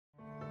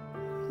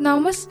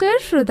नमस्कार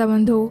श्रोता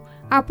बंधु,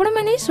 आपण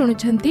माने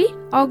सुनुछंती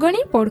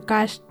अगणी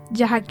पॉडकास्ट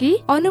जहाँकि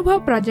अनुभव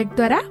प्रोजेक्ट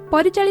द्वारा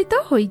परिचालित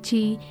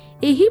होईछि।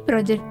 एही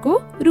प्रोजेक्ट को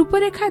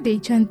रूपरेखा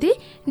देइछंती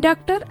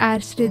डॉक्टर आर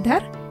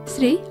श्रीधर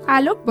श्री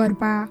आलोक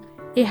बर्मा।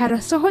 एहार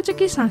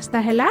सहयोगी संस्था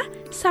हैला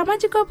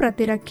सामाजिक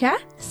प्रतिरक्षा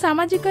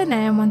सामाजिक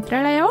न्याय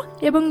मंत्रालय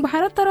एवं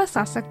भारतर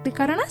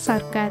सशक्तिकरण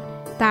सरकार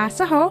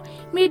तासह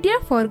मीडिया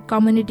फॉर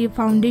कम्युनिटी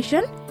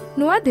फाउंडेशन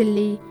नुआ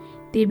दिल्ली।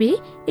 तेबे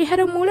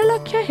एहार मूल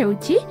लक्ष्य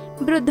हेउछि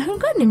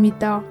वृद्धंक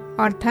निमित्त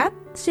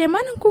अर्थात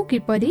सेमानंकु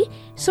किपरि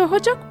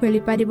सहयोग मिलि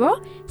पारिबो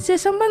से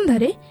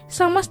संबंधरे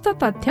समस्त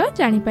तथ्य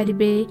जानि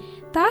पारिबे।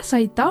 ता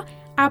सहित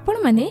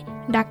आपण माने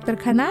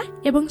डाक्तरखाना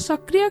एवं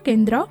सक्रिय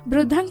केन्द्र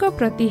वृद्धांक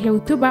प्रति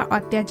हेउथुबा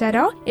अत्याचार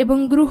एवं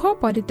गृह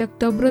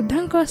परित्यक्त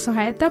वृद्धांक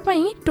सहायता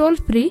पई टोल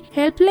फ्री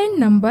हेल्पलाइन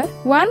नंबर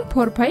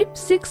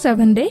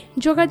 14567 रे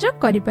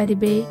जोगाजोग करि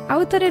पारिबे। आउ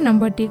थरे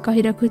नंबर टी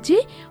कहि रखुची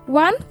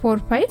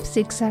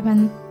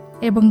 14567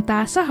 एवं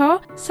तासह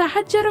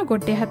साहाଯ୍ୟର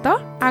गोटे हाथ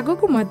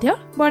आगकु मध्य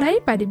बढ़ाई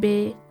पारिबे।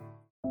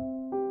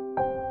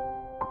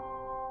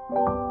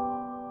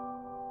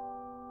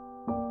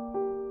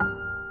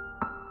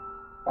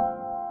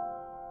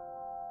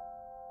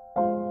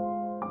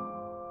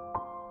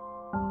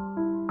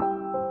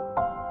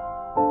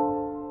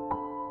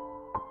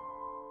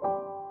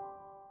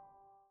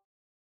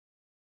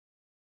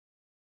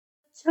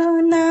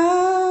 लोचना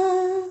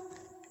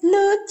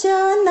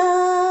लोचना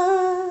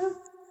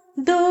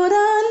दूर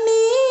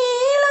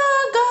नील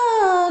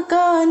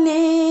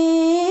गगने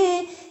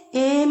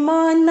ए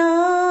मन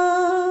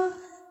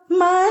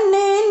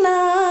माने ना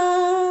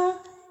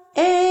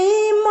ए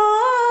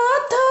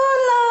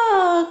मधुर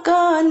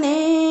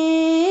लगने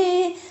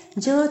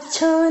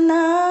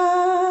जोछना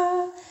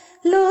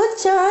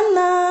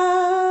लोचना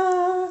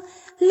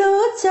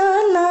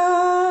लोचना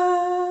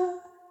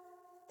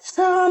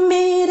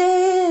समीरे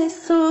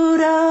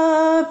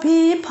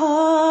सुरभि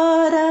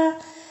भरा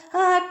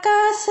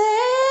आकाशे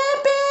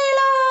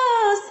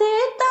बिलासी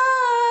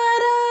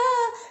तारा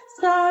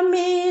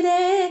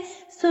समीरे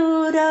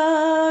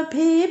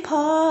सुरभि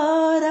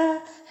भरा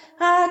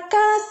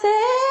आकाशे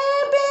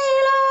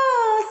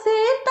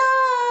बिलासी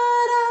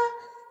तारा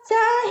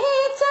चाहि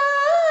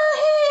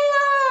चाहि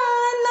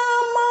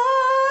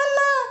मन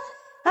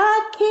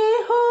आखि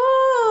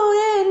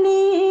हुए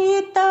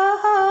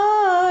नितहरा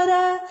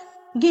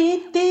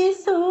गीति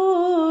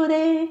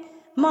सुरे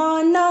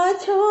मन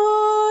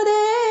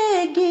छोरे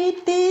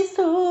गीति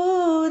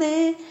सुरे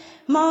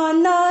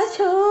मन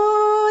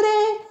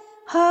छोरे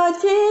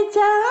हजे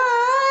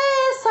जाए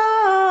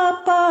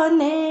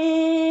सपने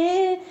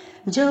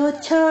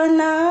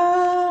जोछना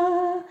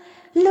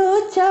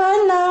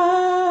लोचना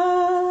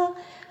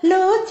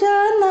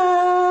लोचना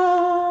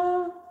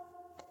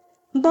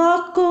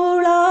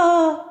बकुल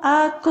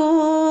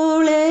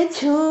आकुले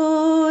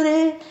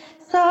झुरे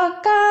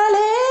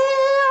सकाले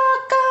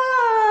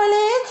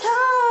अकाले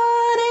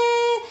झरे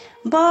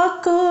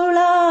बकुल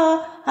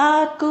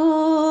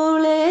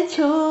आकुले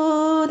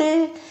झुरे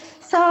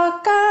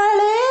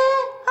सकाले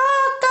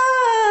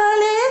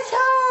अकाले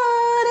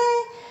झरे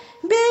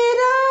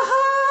बिरह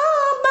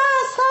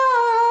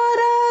बासर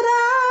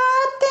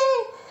राति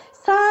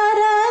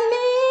सारा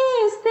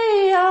निशि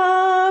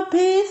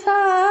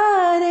अभिसारे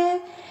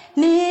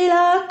नील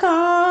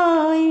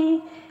काई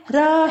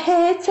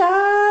रहे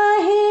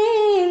चाहि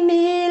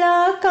नील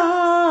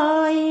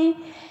काई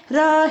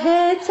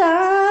रहे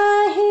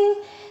चाहि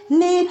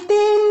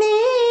नीति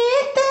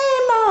नीति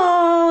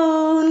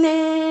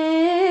मौने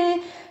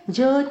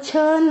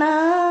जोछना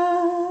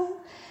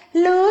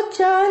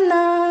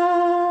लोचना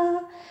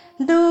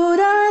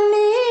दूर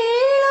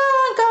नील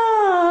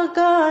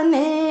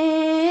गगने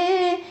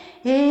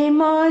ए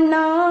मन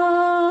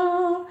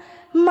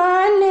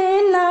माने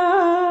ना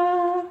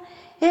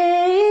ए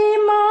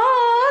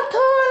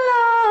मधुर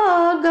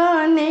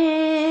लगने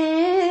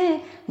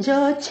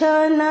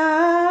जोछना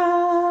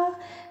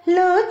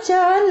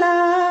लोचना।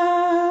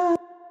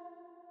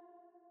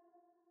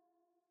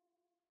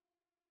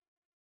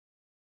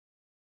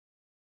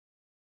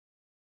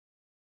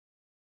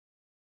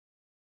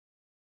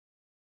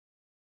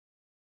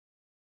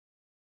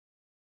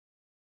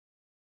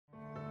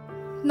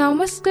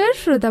 नमस्कार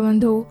श्रोता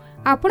बंधु,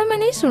 आपण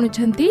माने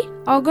सुनुछंती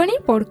अगणी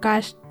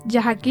पॉडकास्ट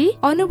जहाँकि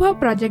अनुभव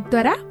प्रोजेक्ट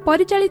द्वारा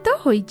परिचालित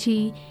होईछि।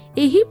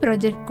 एही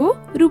प्रोजेक्ट को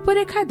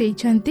रूपरेखा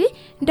देइछंती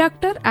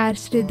डॉक्टर आर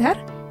श्रीधर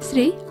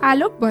श्री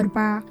आलोक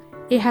बर्मा।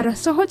 एहार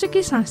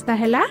सहयोगी संस्था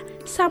हैला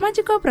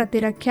सामाजिक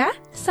प्रतिरक्षा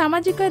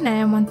सामाजिक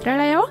न्याय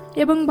मंत्रालय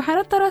एवं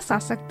भारतर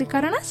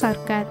सशक्तिकरण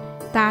सरकार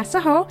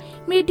तासह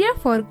मीडिया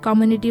फॉर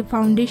कम्युनिटी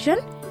फाउंडेशन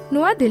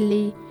नुआ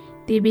दिल्ली।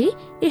 तेबे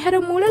एहार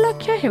मूल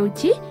लक्ष्य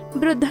हेउछि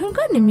वृद्धंक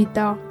निमित्त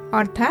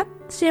अर्थात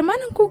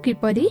सेमानंकु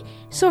किपरि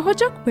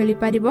सहयोग मिलि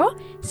पारिबो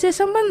से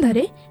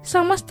संबंधरे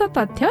समस्त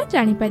तथ्य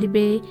जानि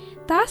पारिबे।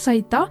 ता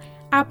सहित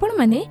आपण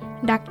माने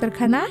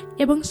डाक्तरखाना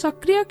एवं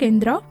सक्रिय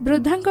केन्द्र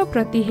वृद्धांक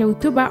प्रति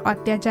हेउथुबा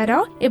अत्याचार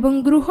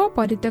एवं गृह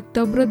परित्यक्त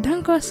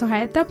वृद्धांक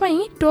सहायता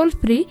पई टोल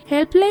फ्री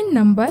हेल्पलाइन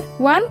नंबर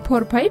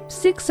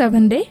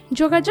 14567 रे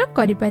जोगाजोग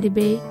करि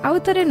परिबे।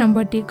 आउतरे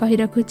नंबर टी कहि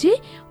रखुची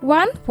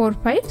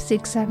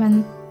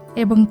 14567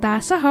 एवं ता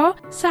सह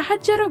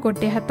सहाय्यर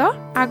गोटे हाथ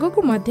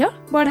आगकु मध्य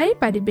बढ़ाई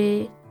परिबे।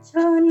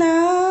 सोना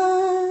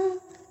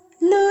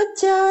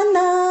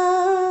लोचना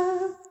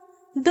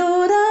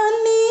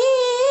दोरानी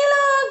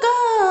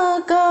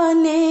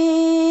गगने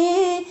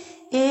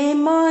ए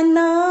मन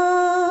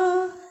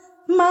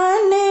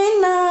माने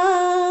ना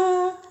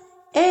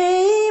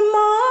ए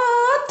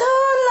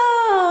मधुल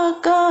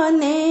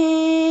गने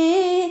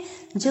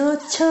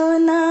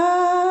जोछना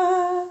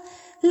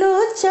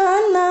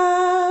लोचना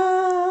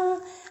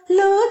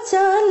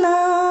लोचना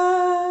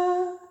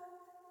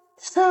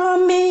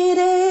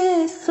समीरे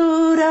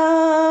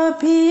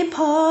सुरभि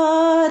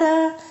भरा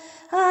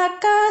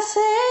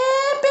आकाशे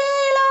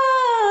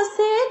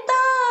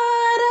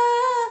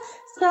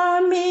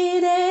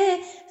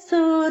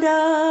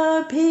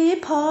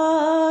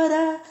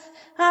भरा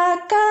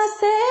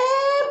आकाशे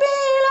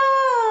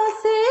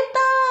बिलासी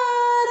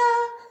तारा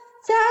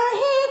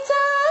चाही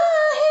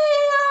चाही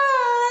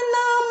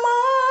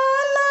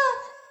मन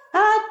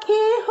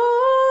आखि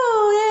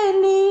हुए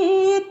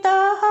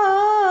नितहारा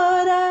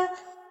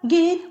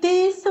गीति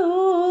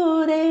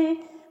सुरे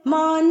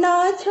मन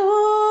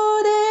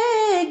छुरे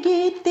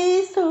गीति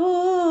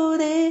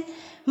सुरे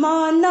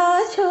मन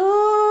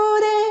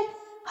छुरे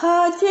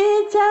हजी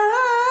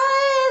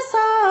जाए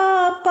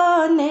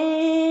सपने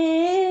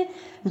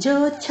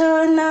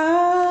जोछना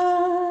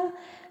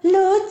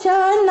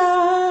लोचना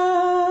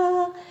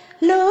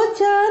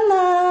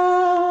लोचना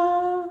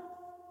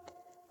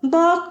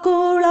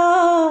बकुल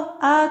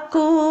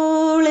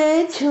आकुले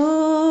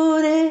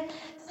झुरे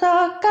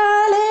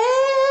सकाले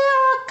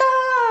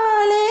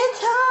अकाले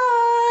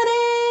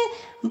झरे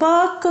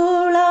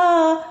बकुल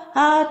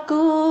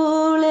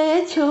आकुले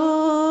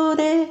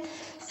झुरे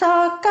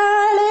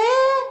सकाले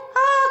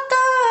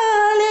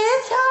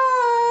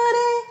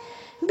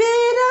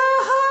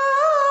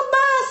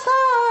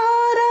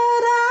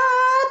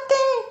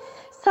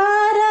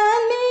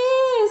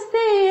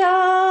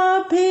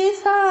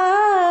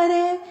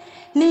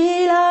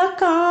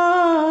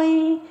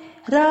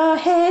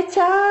रहे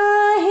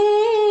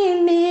चाही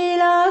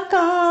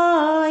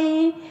नीलकाई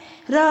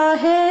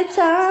रहे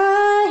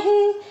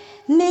चाही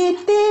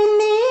नीति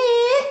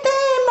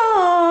नीति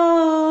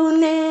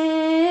मौने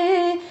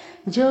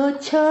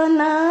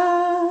जोछना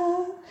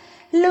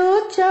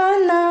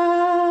लोचना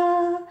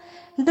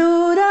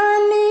दूरा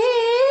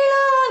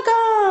नीला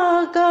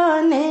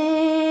गगने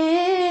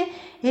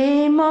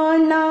ए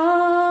मन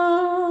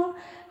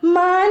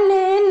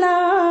माने ना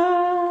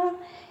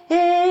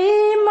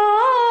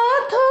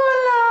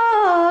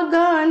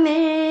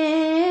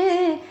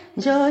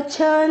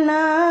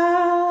जोछना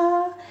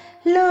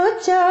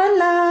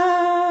लोचना।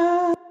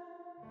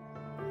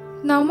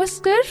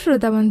 नमस्कार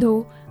श्रोता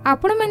बंधु,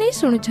 आपण माने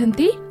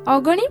सुनुछंती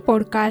अगणी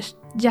पॉडकास्ट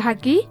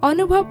जहाँकि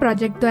अनुभव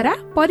प्रोजेक्ट द्वारा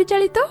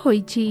परिचालित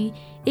होईछि।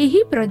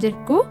 एही प्रोजेक्ट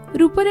को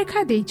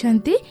रूपरेखा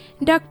देइछंती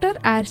डॉक्टर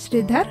आर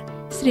श्रीधर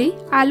श्री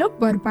आलोक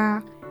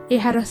बर्मा।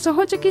 एहार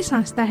सहयोगी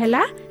संस्था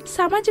हेला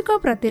सामाजिक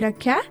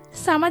प्रतिरक्षा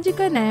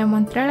सामाजिक न्याय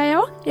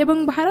मंत्रालय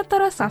एवं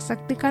भारतर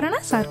सशक्तिकरण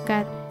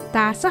सरकार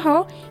तासह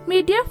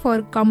मीडिया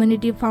फॉर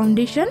कम्युनिटी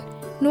फाउंडेशन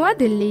नुआ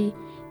दिल्ली।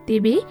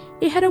 तेबे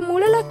एहार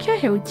मूल लक्ष्य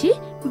हेउछि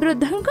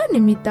वृद्धांक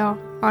निमित्त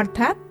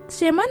अर्थात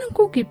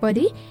सेमानंकु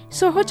किपरि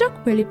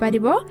सहयोग मिलि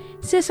परिबो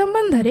से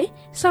संबंध रे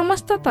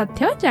समस्त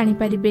तथ्य जानि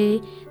परिबे।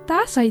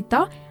 ता सहित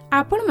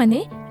आपण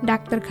माने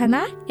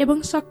डाक्तरखाना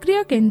एवं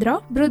सक्रिय केन्द्र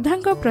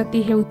वृद्धांक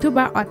प्रति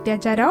हेउथुबा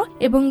अत्याचार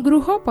एवं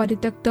गृह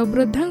परित्यक्त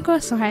वृद्धांक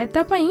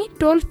सहायता पई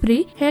टोल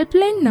फ्री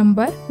हेल्पलाइन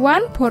नंबर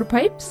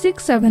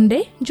 14567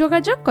 रे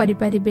जोगाजोग करि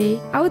परिबे।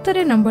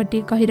 आउतरे नंबर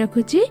टी कहि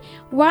रखुची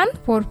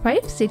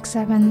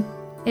 14567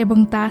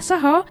 एवं ता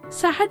सह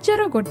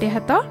सहाय्यर गोटे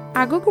हाथ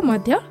आगकु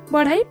मध्य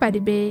बढ़ाई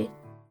परिबे।